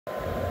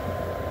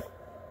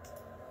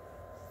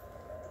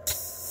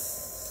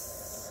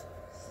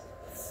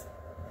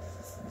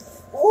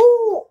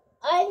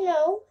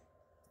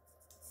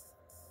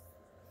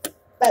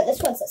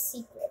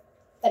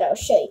I'll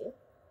show you.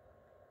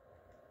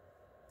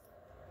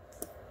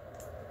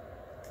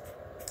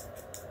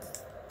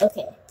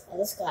 Okay, I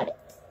just got it.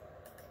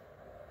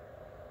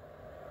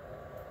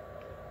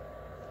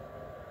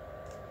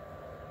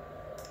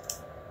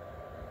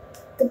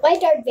 Goodbye,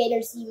 Darth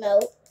Vader's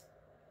emote.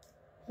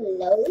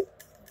 Hello,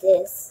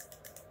 this.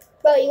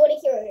 Bro, you wanna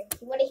hear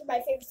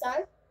my favorite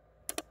song?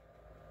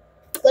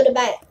 Go to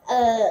the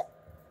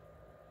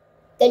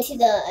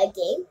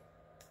game.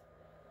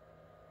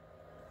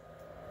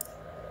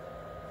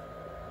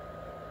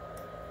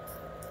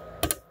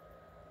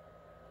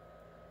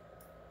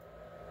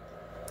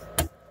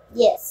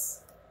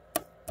 Yes.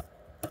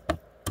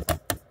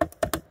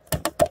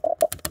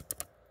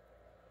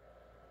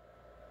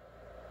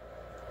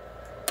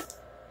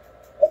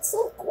 It's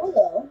so cool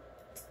though.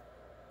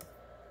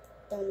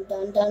 Dun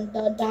dun dun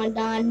dun dun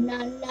dun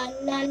dun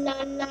dun dun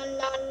dun dun dun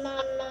dun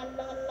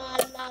dun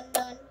dun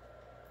dun.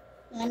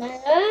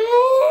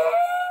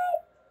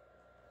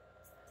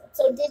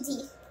 So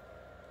dizzy.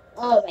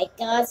 Oh my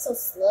god, so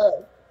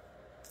slow.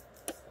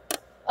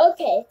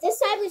 Okay, this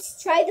time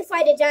let's try to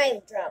find a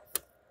diamond drop.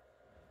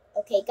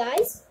 Okay,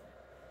 guys.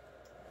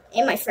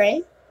 And my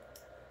friend.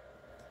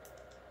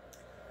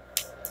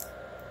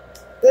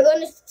 We're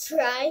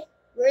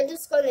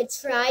just gonna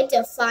try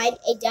to find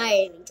a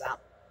diamond drop.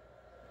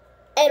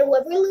 And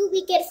whatever loot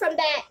we get from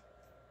that,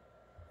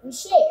 we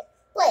share.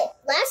 But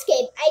last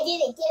game, I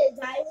didn't get a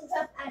diamond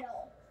drop at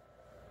all.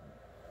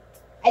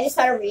 I just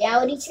found a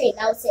reality tree,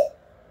 that was it.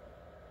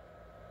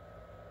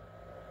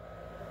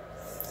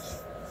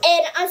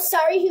 And I'm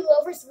sorry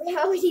whoever's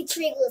reality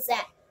tree was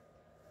that.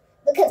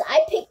 Because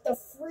I picked the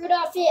fruit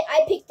off it,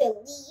 I picked the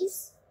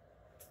leaves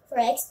for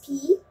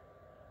XP.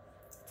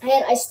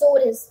 And I stole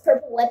his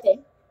purple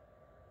weapon.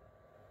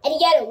 And he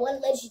got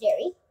one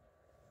legendary.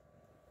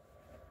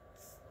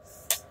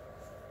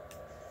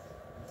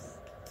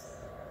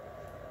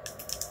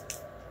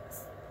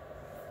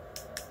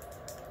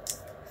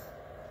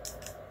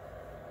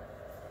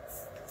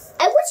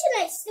 I wish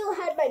I still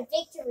had my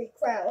victory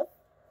crown.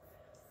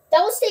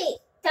 That will say,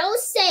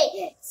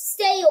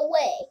 stay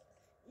away.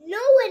 No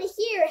one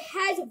here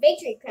has a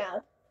victory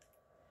crown.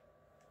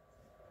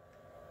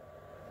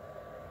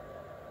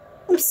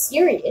 I'm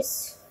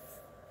serious.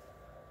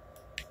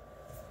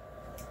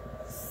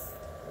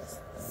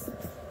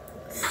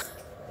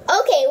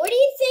 Okay, where do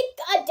you think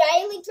a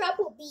dialog drop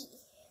will be?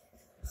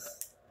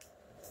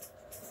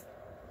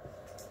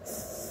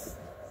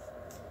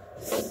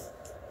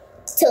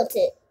 Tilt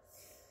it.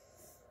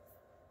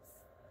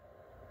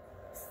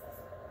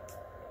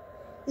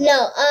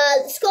 No,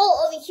 let's go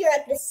over here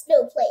at the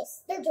snow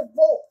place. There's a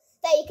vault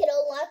that you can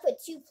unlock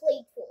with 2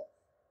 play pool.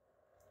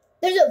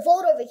 There's a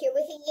vault over here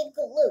where you can get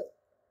good loot.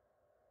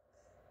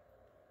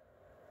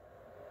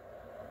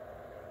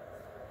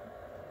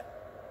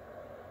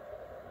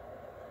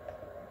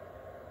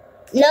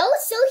 No,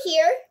 it's still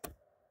here.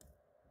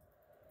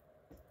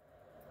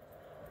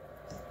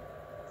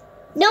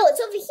 No,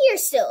 it's over here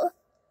still.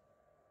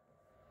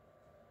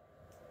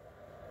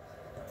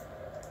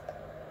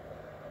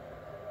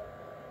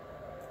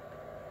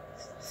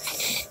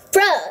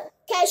 Bruh,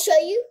 can I show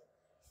you?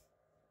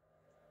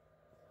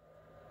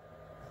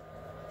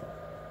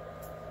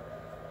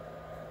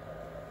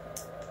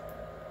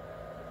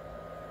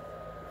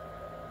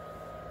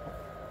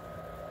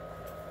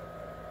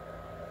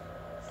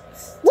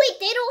 Wait,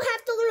 they don't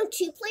have the little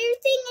 2-player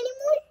thing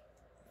anymore?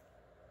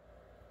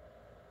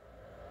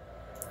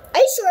 Are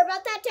you sure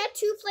about that? That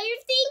 2-player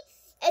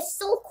thing is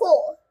so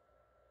cool.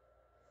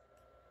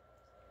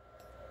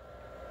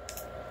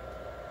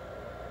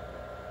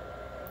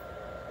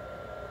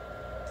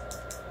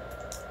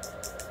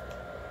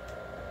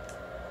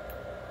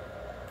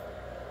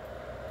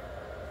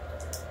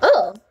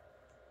 Oh,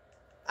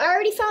 I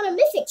already found a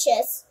mythic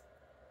chest.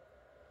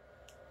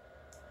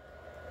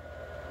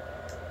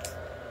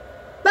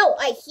 Bro,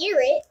 I hear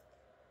it.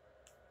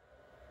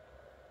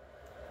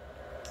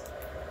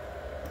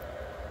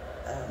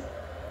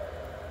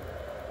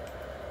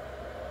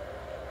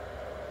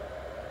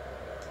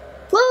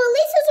 Well, at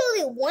least there's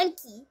only 1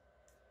 key.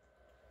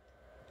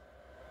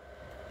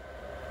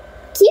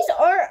 Keys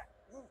aren't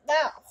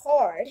that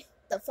hard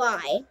to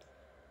find.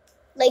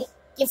 Like,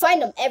 you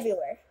find them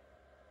everywhere.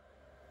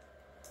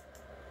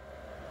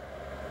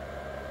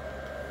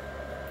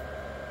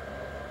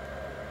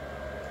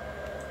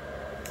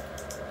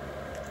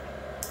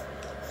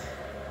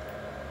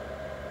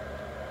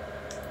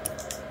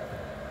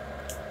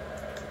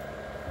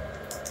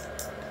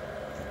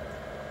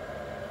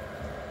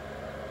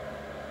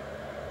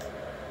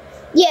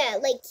 Yeah,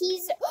 like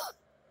keys.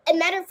 As a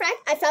matter of fact,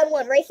 I found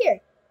one right here.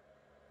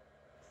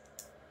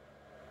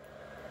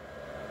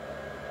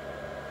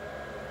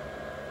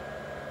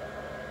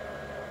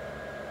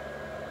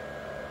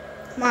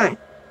 Come on.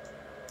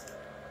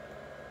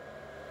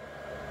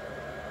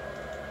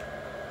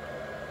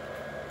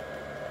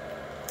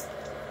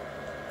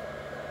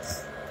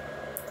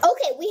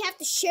 Okay, we have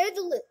to share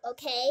the loot,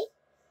 okay?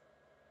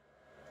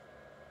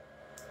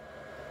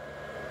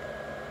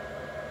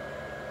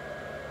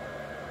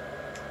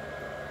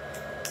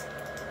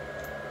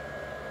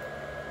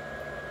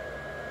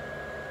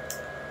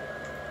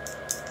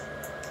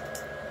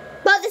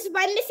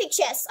 my mythic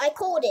chest. I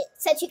called it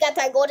since you got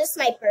that golden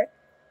sniper.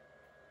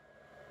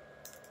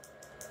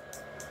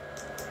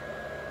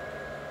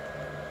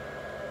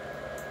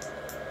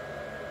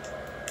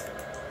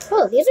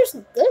 Oh, these are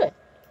some good.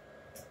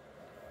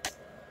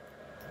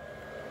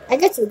 I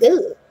got some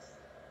good.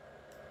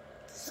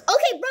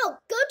 Okay, bro,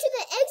 go to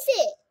the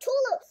exit.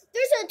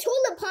 There's a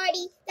tulip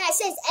party that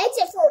says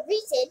exit for a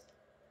reason.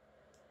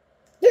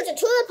 There's a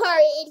tulip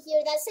party in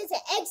here that says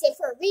an exit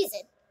for a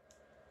reason.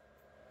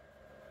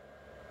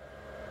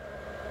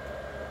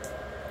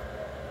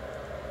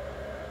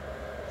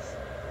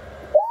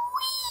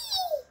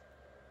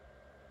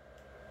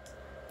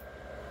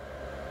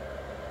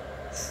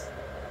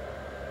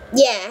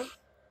 Yeah.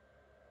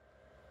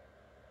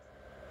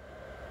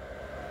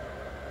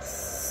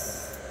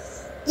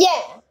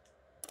 Yeah.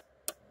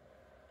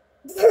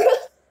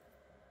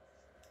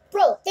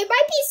 Bro, there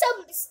might be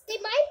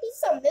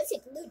some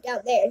mythic loot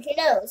down there. Who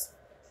knows?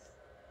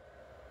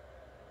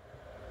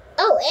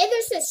 Oh, and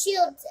there's a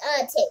shield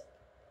tape.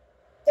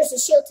 There's a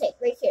shield tape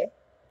right here.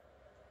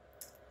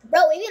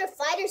 Bro, we gotta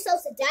find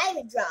ourselves a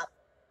diamond drop.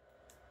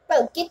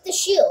 Bro, get the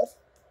shield.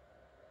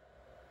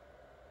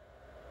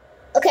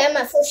 Okay, I'm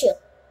at full shield.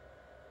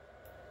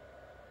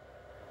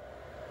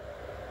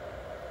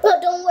 Bro,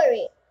 don't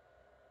worry.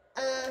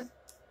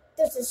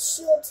 There's a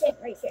shield tank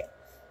right here.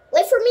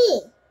 Wait for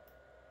me.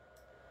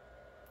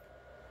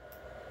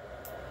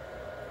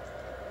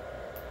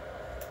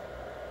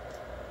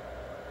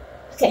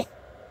 Okay.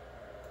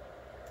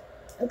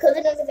 I'm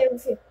coming over there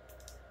with you.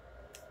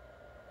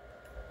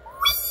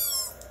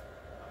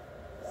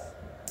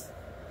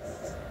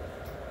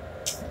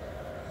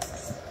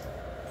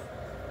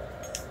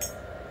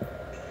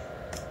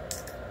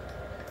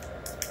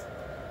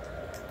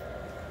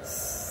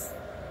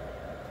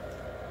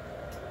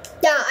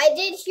 Yeah, I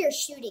did hear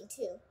shooting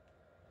too.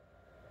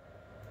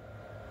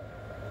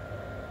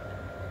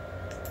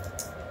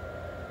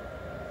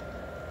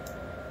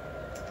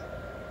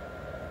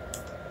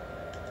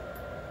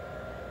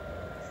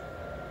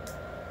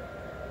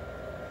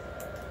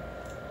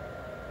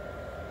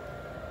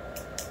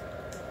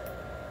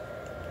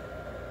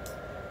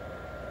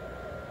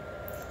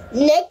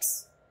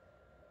 Next.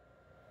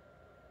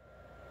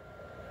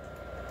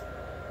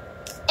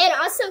 And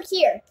also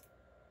here.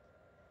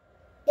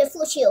 Get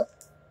full shield.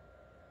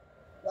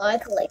 While I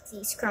collect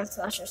these crown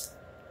slashers.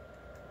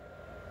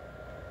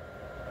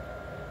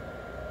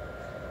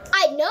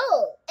 I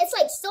know! It's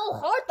like so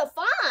hard to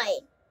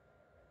find.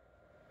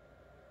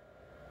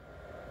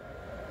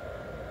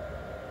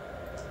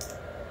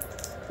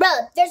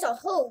 Bro, there's a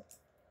hope.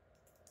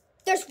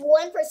 There's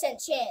 1%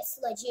 chance,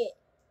 legit.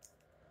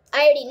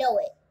 I already know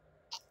it.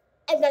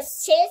 And the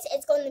chance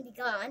it's going to be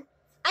gone.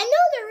 I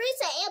know there is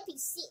an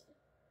NPC.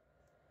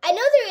 I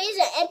know there is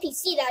an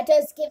NPC that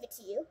does give it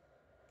to you.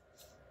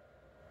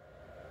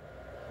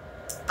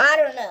 I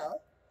don't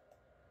know.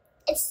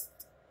 It's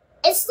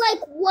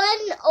like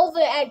one over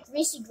at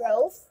Greasy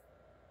Grove.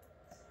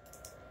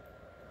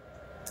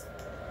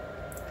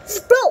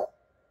 Bro!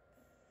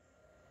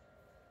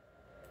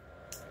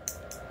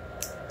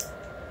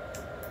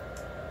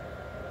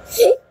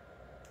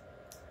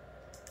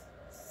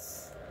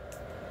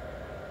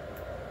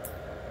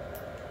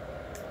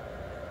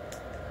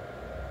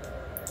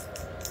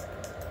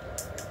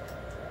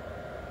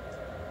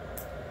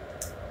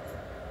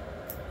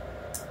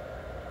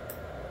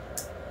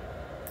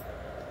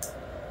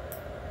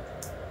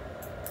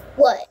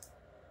 What?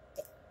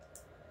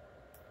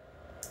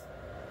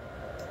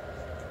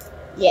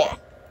 Yeah.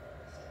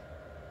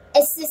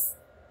 It's just...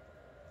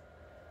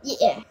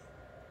 Yeah. And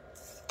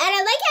I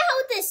like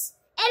how this...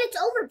 And it's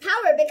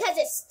overpowered because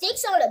it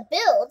sticks on the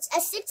builds.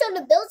 It sticks on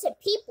the builds of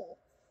people.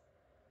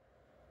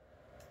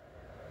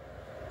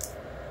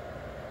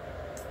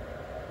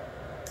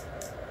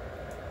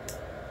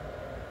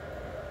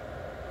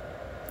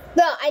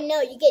 Bro, I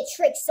know, you get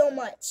tricked so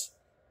much.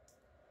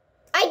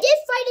 I did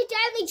fight a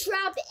deadly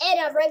drop and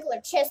a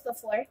regular chest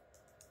before.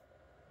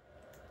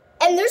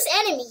 And there's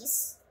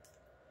enemies.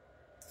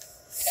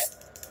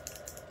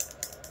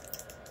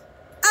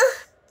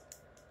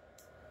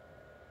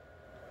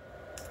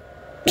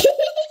 Did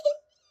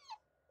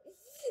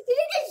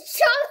you just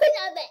chop it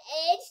on the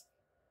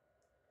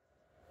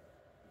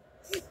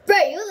edge? Bro,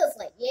 you look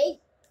like yay.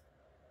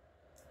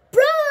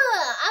 Bro,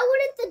 I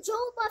wanted to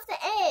jump off the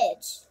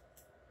edge.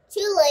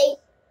 Too late.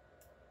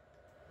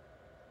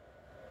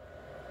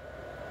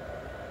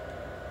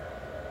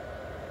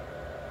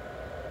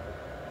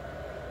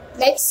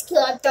 Next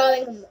kill, I'm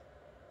throwing him.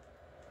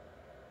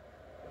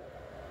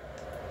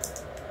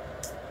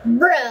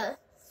 Bruh.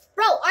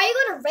 Bro, are you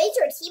gonna raise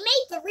your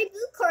teammate? The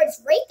reboot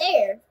card's right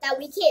there that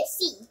we can't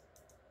see.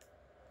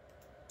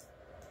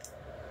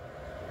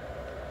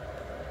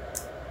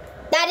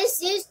 That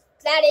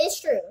is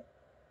true.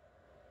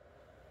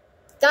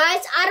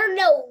 Guys, I don't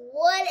know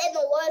what in the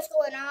world's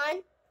going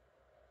on.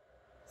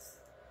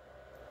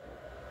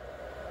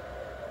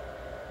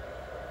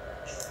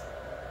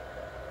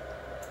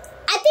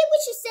 I think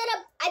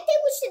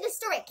we should have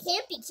started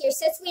camping here. here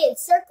since we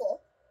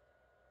encircle.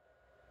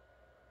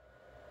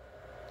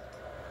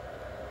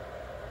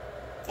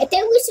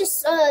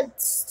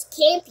 just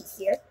campy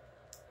here.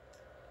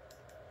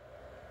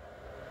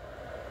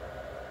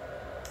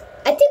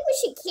 I think we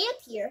should camp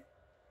here.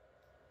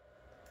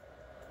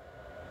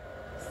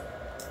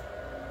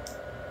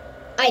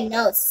 I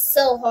know, it's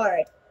so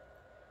hard.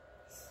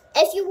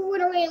 If you were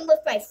wondering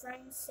what my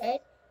friend said,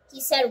 he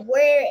said,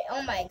 where,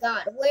 oh my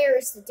god, where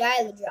is the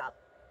dialog drop?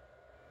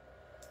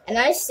 And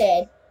I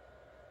said,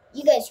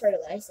 you guys heard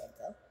what I said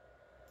though.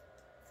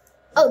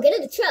 Oh, get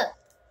in the truck.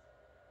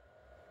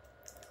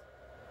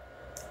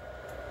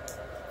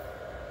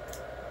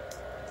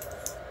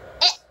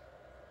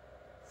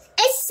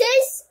 It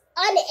says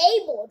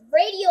unable,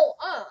 radio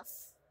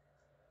off.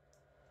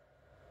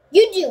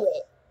 You do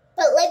it,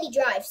 but let me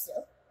drive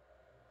still.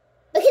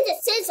 Because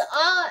it says,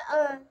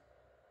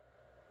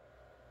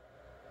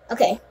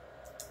 okay.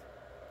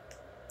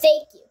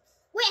 Thank you.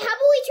 Wait, how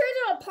about we turn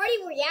it on Party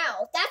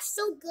Royale? That's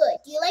so good.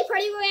 Do you like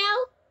Party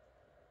Royale?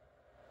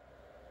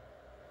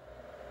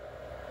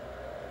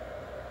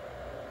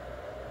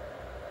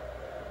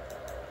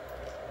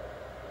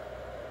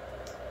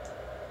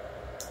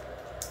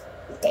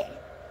 Okay.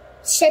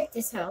 Check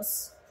this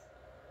house.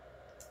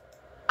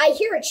 I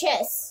hear a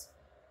chest.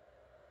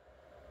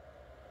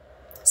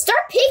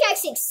 Start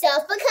pickaxing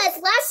stuff, because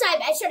last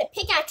time I started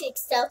pickaxing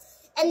stuff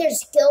and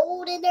there's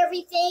gold and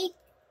everything.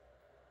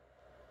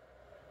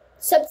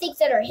 Some things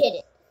that are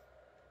hidden.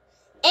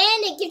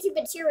 And it gives you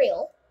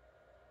material.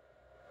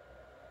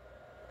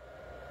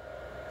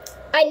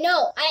 I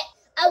know.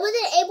 I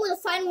wasn't able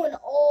to find one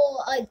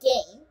all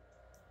game.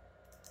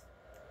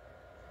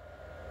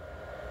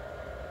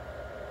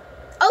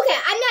 Okay,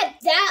 I'm not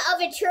that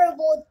of a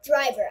terrible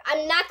driver.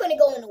 I'm not going to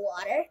go in the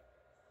water.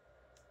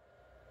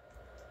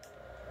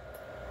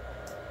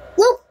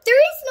 Well, there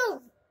is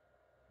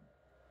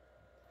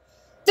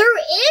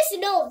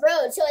no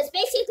road, so it's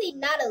basically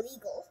not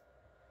illegal.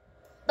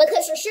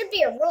 Because there should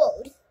be a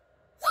road.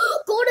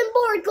 Golden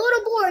board,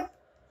 golden board.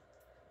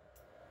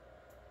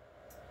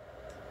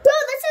 Bro,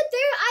 that's up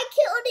there. I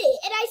killed it,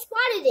 and I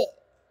spotted it.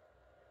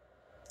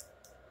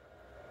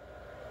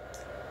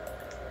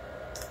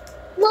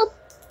 Well,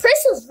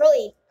 crystals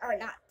really are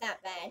not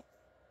that bad.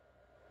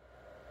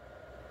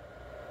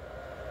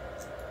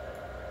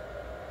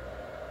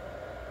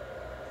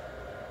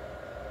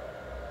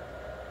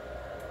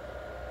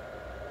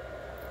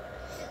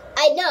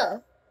 I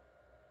know.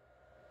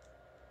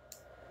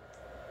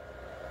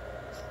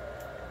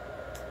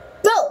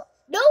 Bro,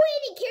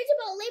 nobody cares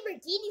about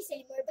Lamborghinis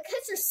anymore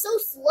because they're so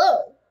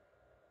slow.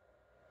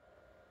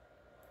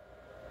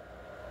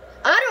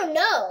 I don't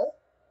know.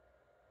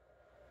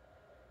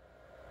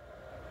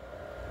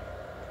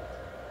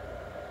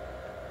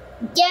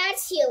 Yeah,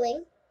 it's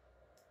healing.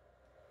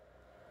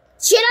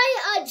 Should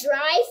I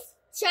drive?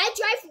 Should I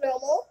drive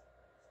normal?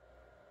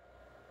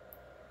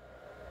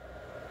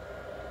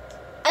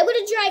 I'm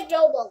gonna drive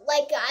normal,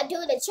 like I'm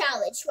doing a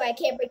challenge where I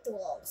can't break the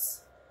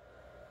walls.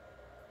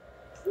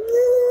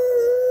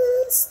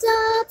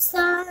 Stop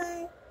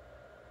sign.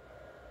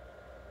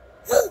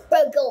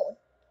 Bro, gold.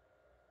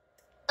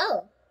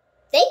 Oh,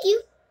 thank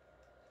you.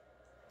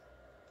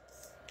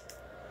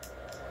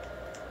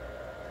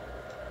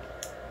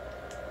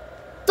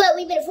 But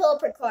we better fill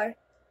up her car.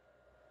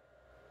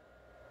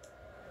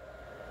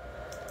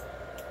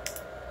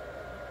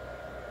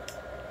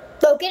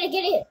 Bro, get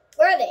it.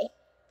 Where are they?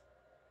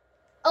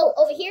 Oh,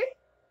 over here?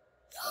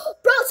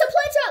 Bro,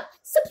 supply drop!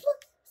 Supply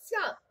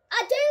drop!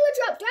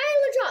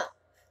 Dialog drop!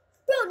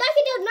 Bro, knock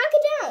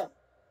it down!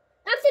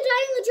 Knock the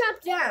dialog drop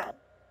down.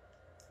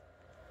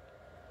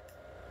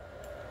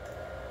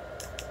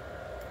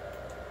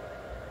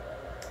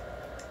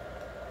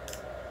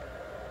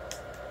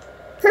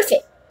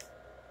 Perfect.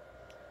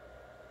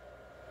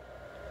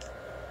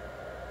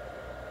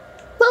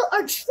 Well,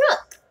 our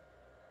truck.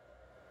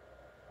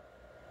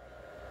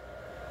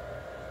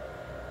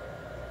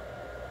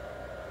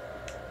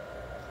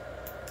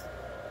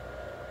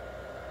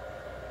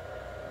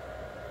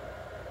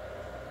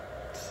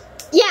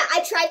 Yeah, I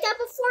tried that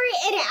before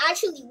and it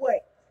actually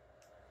worked.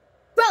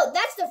 Bro,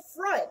 that's the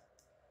front.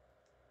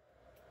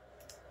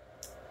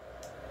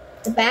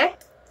 The back?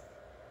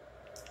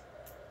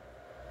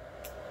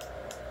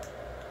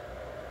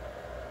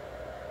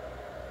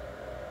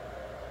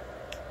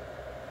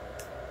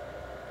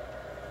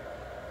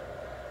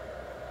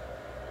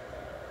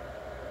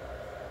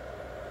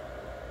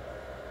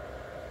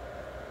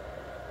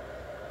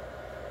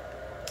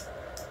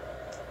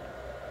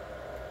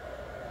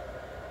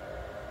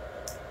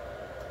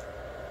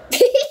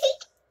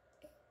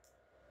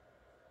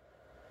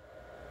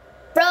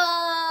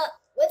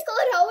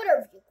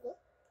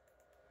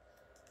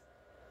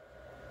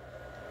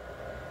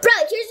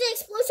 Here's the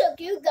explosive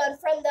goo gun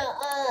from the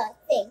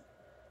thing.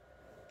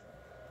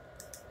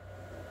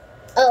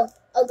 Oh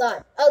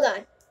god. Hold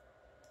on,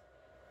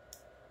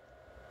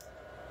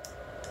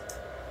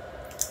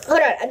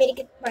 I need to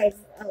get my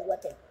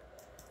weapon.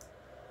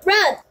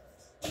 Bruh,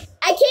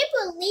 I can't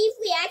believe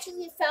we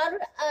actually found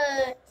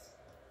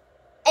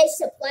a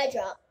supply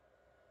drop.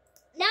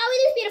 Now we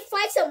just need to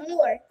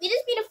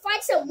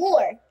find some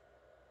more.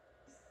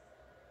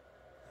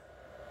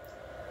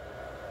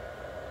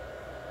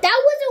 That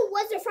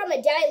wasn't from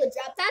a dialog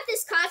drop. That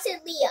just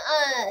constantly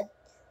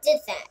did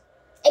that.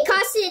 It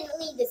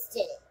constantly just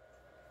did it.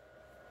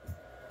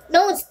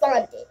 No one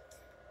spawned it.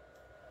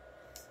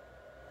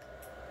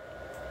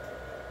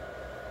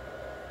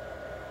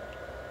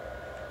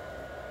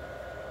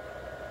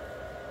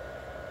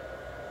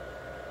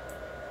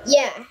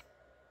 Yeah.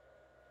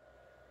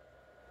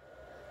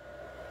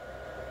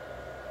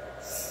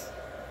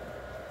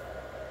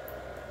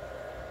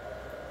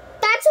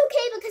 That's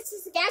okay because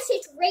there's a gas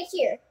station right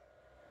here.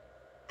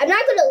 I'm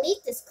not going to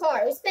leave this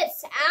car. We spent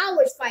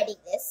hours fighting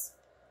this.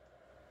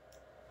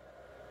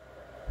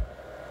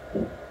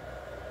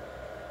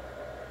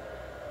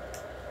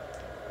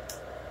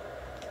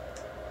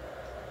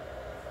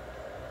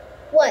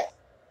 What?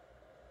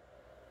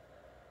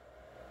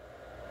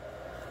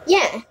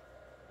 Yeah.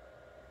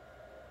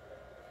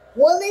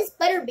 Willis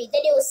Butterby.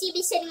 Then you will see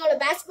me sitting on a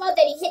basketball.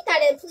 Then you hit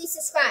that and please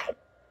subscribe.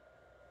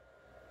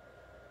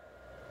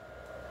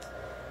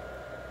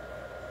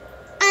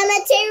 I'm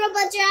a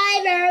terrible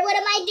driver. What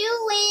am I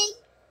doing?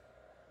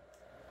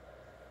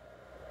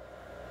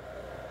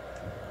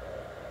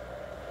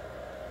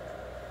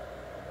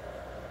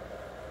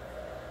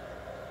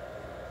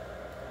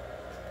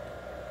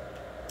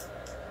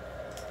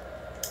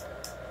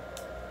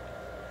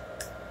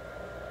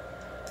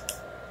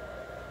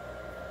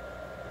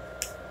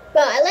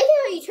 But I like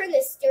how you turn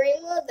the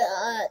steering wheel,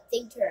 the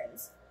thing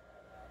turns.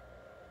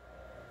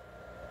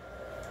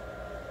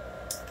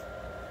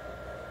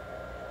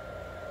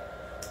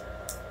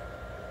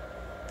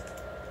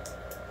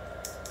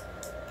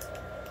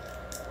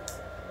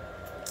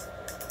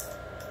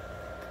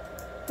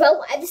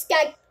 Bro, I just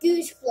got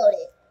goose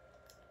floated.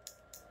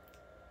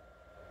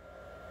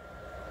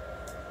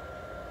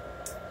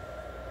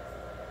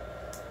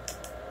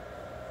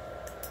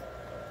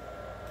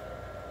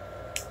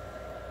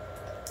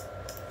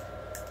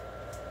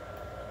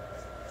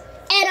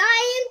 And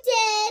I am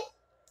dead.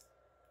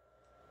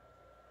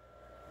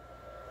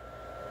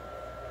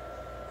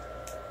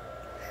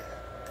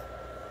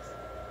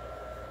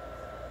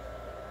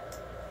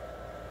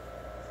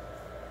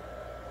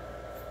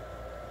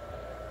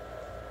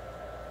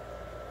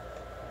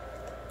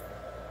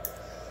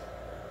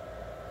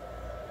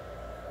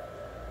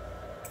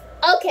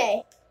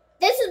 Okay,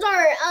 this is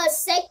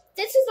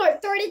our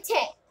third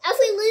attempt. If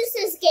we lose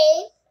this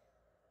game,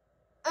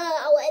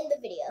 I will end the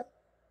video.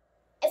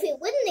 If we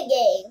win the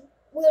game,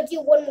 we'll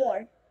do one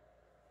more.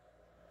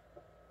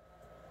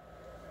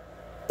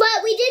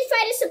 But we did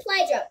fight a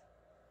supply drop.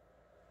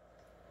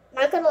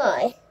 Not gonna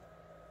lie.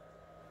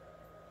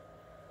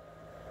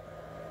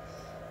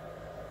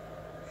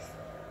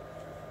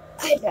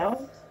 I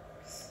know.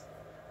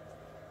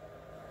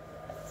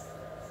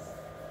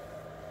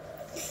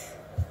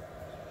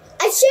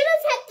 I should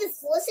have had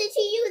this listen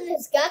to you and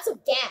this got some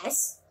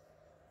gas.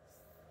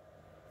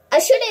 I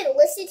should have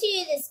listened to you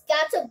and this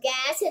got some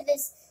gas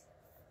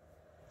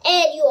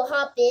and you will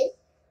hop in.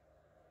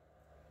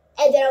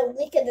 And then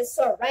we could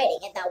start writing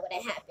and that would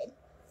have happened.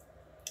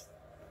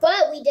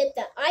 But I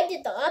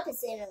did the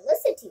opposite and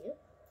listened to you.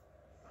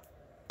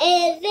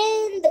 And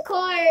then the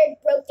car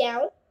broke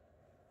down.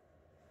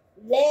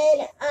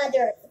 Then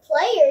other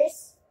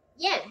players,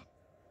 yeah.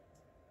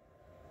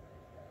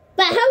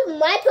 But how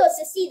am I supposed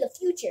to see the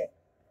future?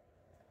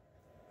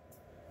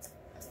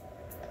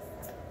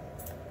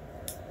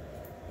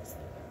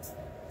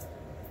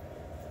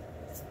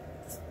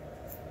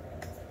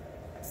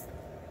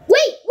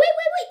 Wait,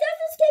 that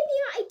just gave me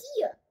an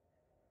idea.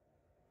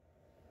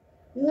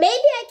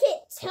 Maybe I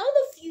can't tell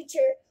the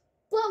future,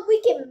 but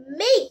we can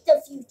make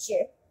the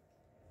future.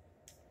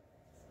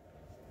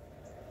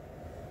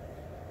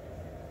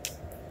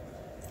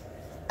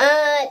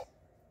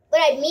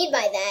 What I mean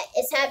by that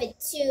is having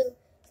two...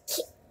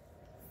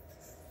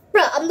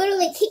 Bro, I'm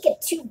literally kicking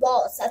two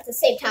balls at the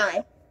same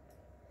time.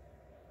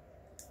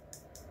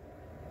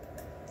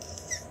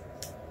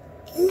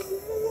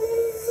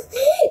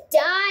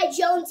 Die,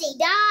 Jonesy,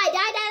 die.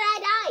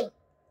 Die.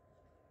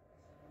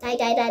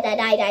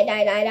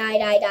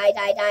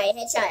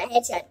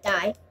 Headshot,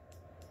 die.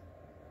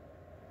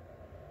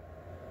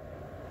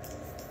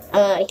 I'm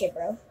out of here,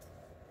 bro.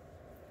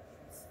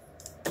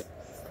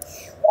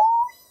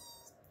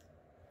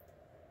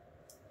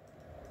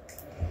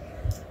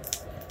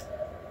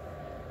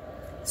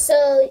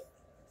 So,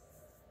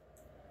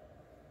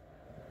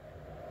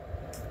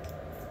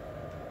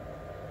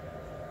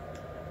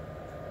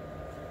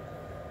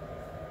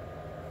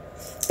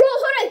 bro,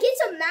 hold on, get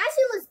some mass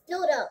and let's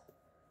build up.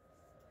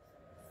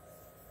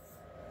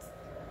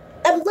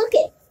 I'm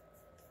looking.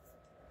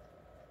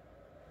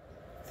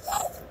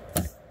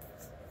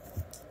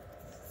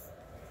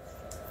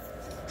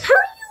 How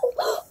are you?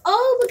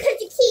 Oh, because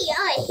you keep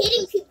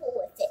hitting people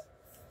with it.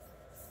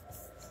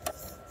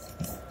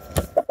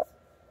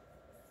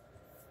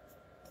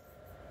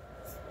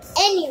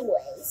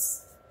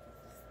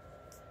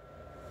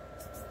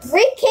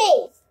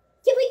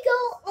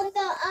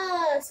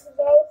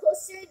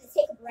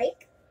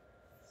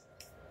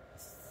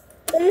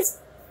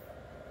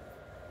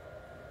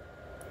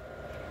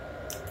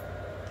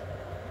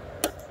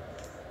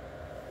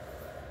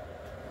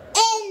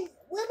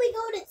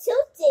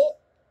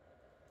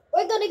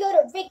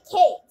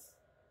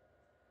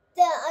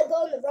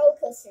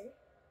 coaster.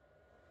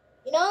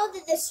 You know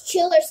that this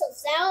chill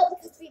ourselves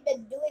out because we've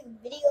been doing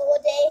video all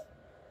day?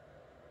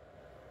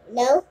 You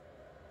know?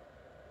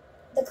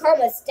 The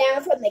karma's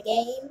down from the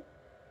game.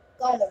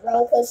 Go on the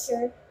roller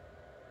coaster.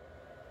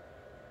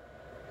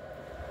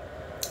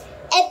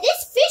 And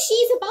this fishy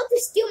is about to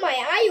steal my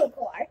IO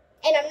car.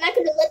 And I'm not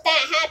going to let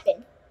that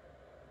happen.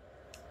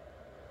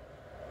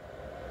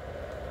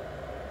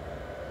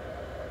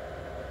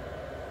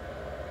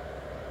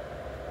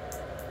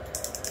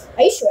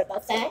 Are you sure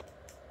about that?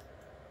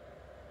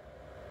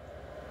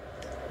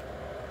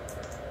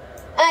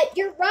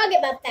 You're wrong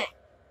about that.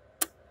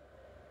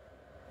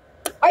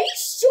 Are you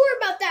sure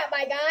about that,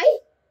 my guy?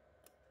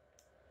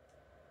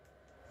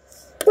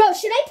 Bro,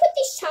 should I put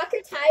these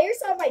chocker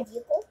tires on my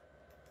vehicle?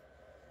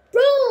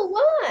 Bro,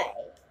 why?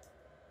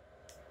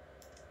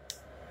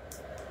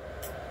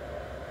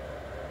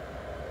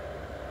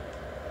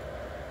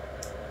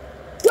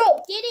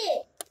 Bro, get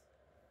in.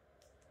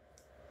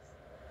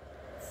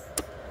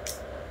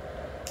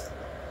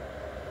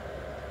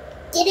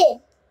 Get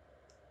in.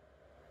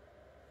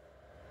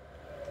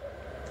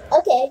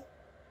 Okay.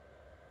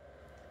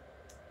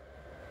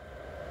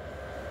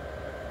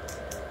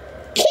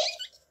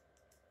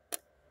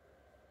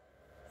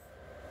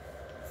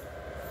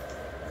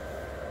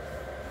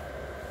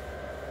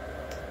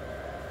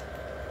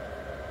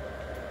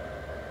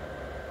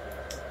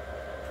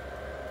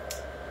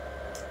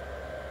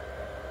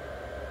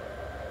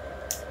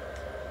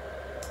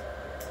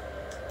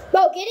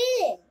 Bro, get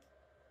in.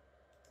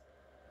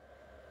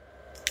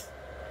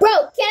 Bro,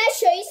 can I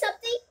show you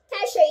something? Can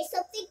I show you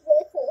something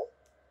really cool?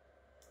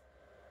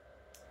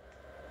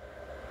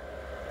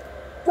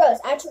 Bros,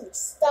 actually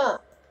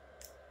stop.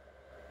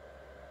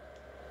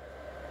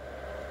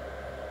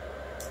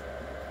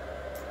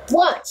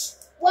 Watch.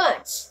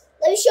 Watch.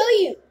 Let me show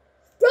you.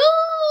 Bro,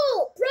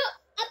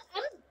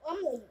 I'm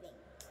leaving.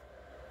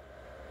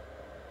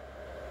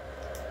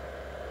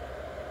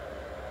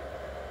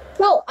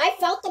 Bro, I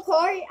felt the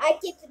car. I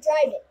get to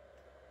drive it.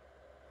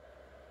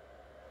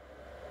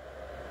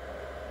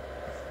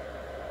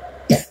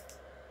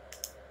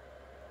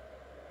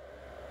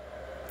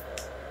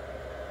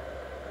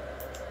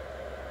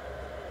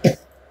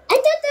 I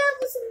thought that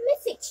was a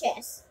mythic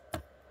chest.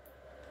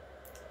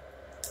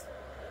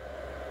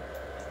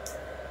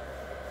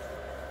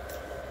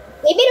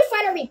 We need to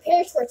find a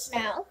repair torch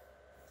now.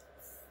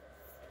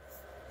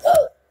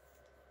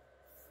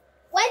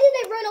 Why did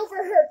I run over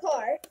her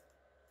car?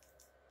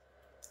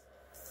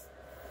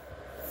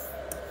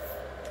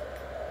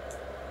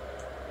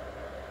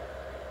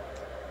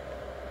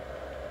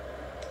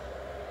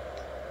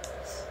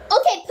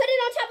 Okay, put it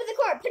on top of the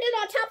car. Put it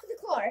on top of the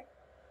car.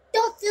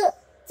 Don't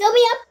fill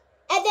me up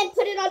and then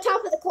put it on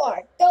top of the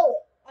car. Throw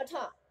it on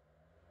top.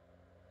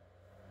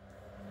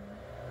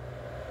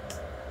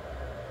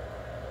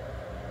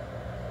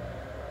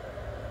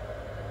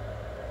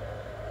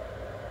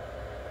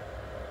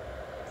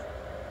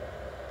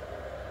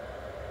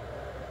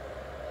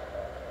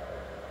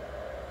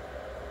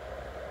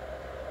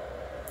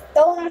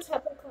 Throw it on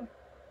top of the car.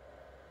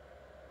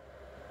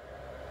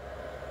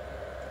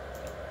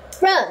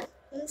 Bruh,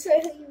 let me show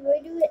you how you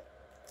really do it.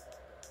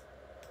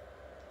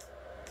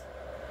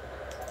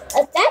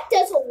 If that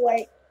doesn't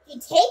work, you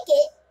take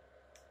it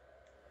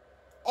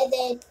and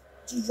then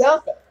you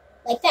drop it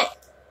like that.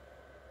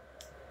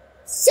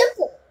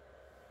 Simple.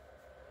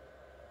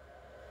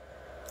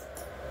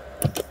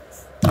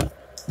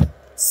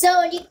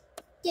 So you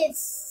can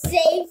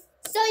save.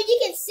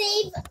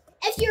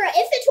 If your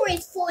inventory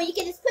is full, you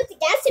can just put the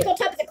gas tank on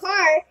top of the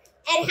car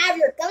and have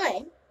your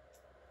gun.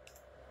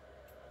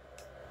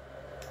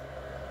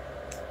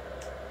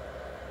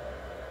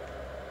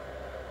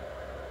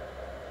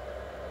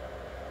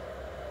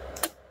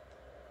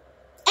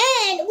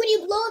 And when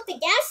you blow up the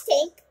gas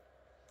tank,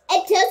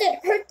 it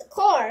doesn't hurt the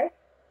car.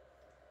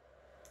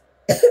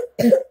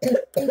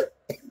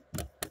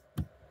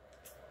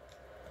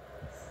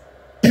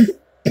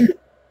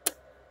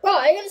 Bro,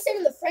 are you gonna sit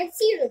in the front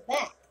seat or the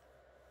back?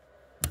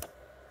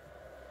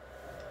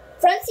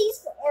 Front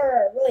seats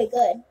are really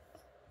good.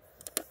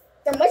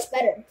 They're much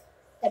better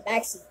than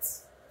back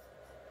seats.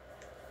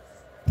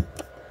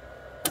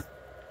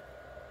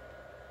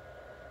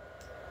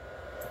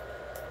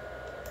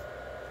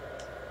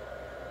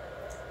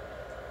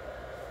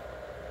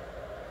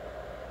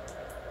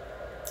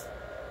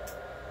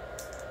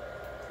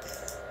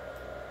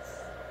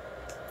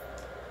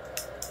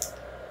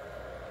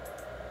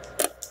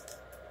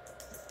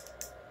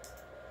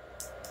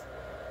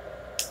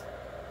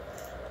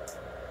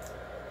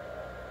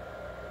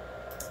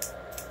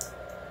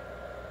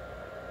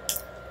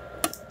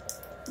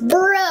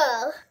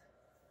 Bruh.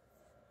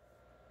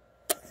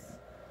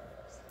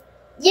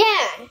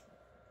 Yeah.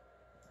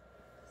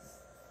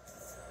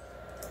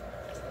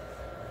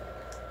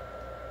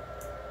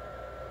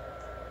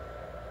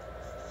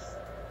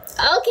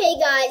 Okay,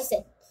 guys.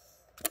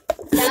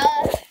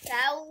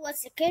 That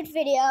was a good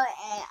video,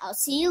 and I'll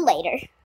see you later.